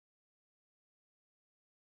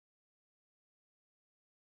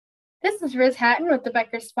This is Riz Hatton with the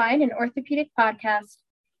Becker Spine and Orthopedic Podcast.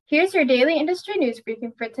 Here's your daily industry news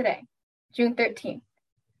briefing for today, June 13th.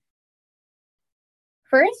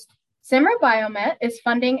 First, Zimmer Biomet is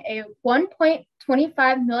funding a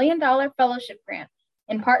 $1.25 million fellowship grant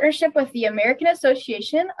in partnership with the American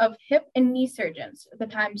Association of Hip and Knee Surgeons, the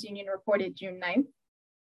Times Union reported June 9th.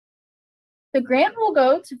 The grant will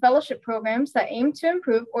go to fellowship programs that aim to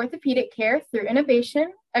improve orthopedic care through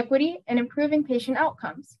innovation, equity, and improving patient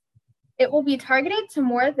outcomes. It will be targeted to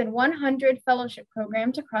more than 100 fellowship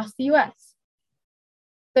programs across the U.S.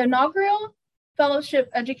 The inaugural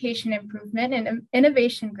Fellowship Education Improvement and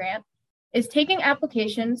Innovation Grant is taking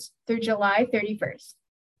applications through July 31st.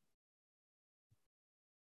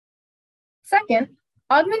 Second,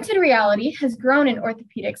 augmented reality has grown in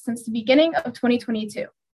orthopedics since the beginning of 2022.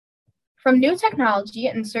 From new technology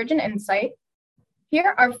and surgeon insight,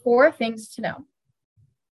 here are 4 things to know.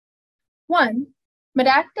 1.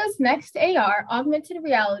 Medacta's Next AR augmented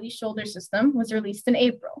reality shoulder system was released in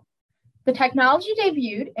April. The technology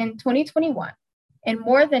debuted in 2021, and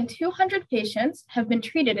more than 200 patients have been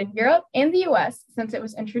treated in Europe and the US since it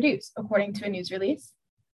was introduced, according to a news release.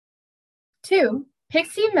 2.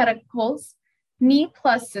 Pixie Medical's Knee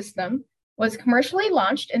Plus system was commercially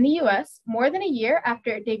launched in the US more than a year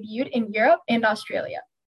after it debuted in Europe and Australia.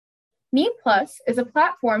 Knee Plus is a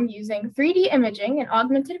platform using 3D imaging and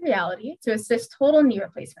augmented reality to assist total knee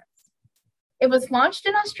replacements. It was launched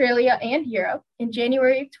in Australia and Europe in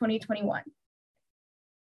January of 2021.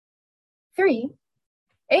 3.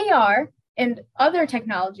 AR and other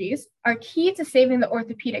technologies are key to saving the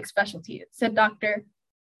orthopedic specialty, said Dr.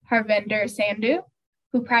 Harvinder Sandhu,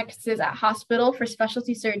 who practices at Hospital for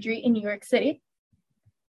Specialty Surgery in New York City.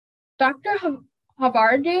 Dr.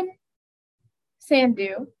 Harvinder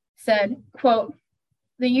Sandhu said, quote,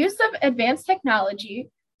 "The use of advanced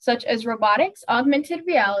technology, such as robotics, augmented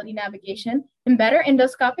reality navigation, and better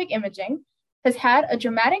endoscopic imaging, has had a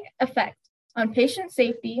dramatic effect on patient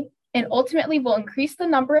safety and ultimately will increase the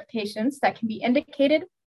number of patients that can be indicated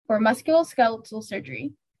for musculoskeletal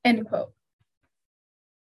surgery," end quote.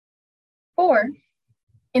 4.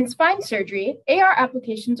 In spine surgery, AR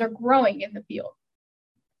applications are growing in the field.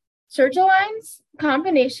 Surgiline's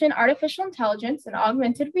combination artificial intelligence and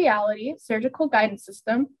augmented reality surgical guidance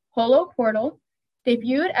system, Holo Portal,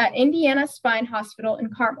 debuted at Indiana Spine Hospital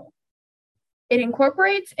in Carmel. It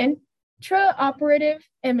incorporates intraoperative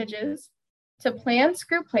images to plan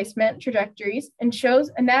screw placement trajectories and shows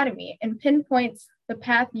anatomy and pinpoints the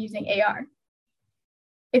path using AR.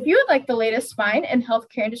 If you would like the latest spine and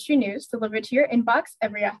healthcare industry news delivered to your inbox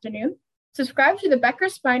every afternoon, subscribe to the Becker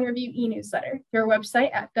Spine Review e-newsletter through our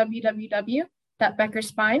website at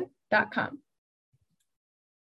www.beckerspine.com.